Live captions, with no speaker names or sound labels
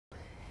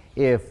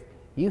If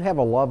you have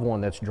a loved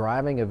one that's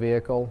driving a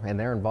vehicle and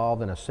they're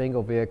involved in a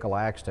single vehicle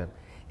accident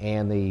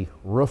and the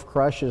roof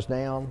crushes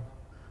down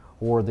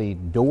or the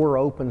door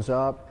opens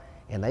up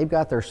and they've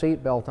got their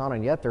seat belt on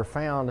and yet they're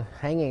found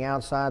hanging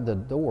outside the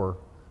door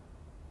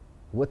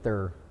with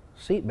their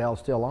seat belt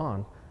still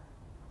on,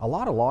 a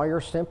lot of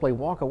lawyers simply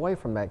walk away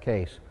from that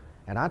case.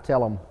 And I tell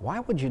them, why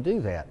would you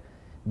do that?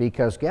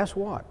 Because guess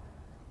what?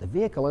 The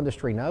vehicle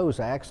industry knows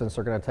accidents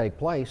are going to take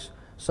place.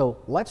 So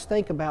let's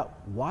think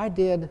about, why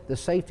did the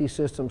safety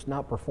systems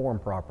not perform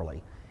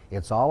properly?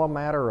 It's all a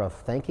matter of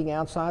thinking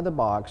outside the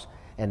box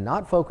and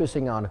not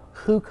focusing on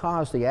who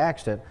caused the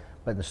accident,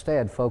 but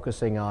instead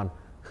focusing on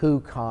who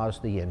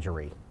caused the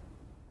injury.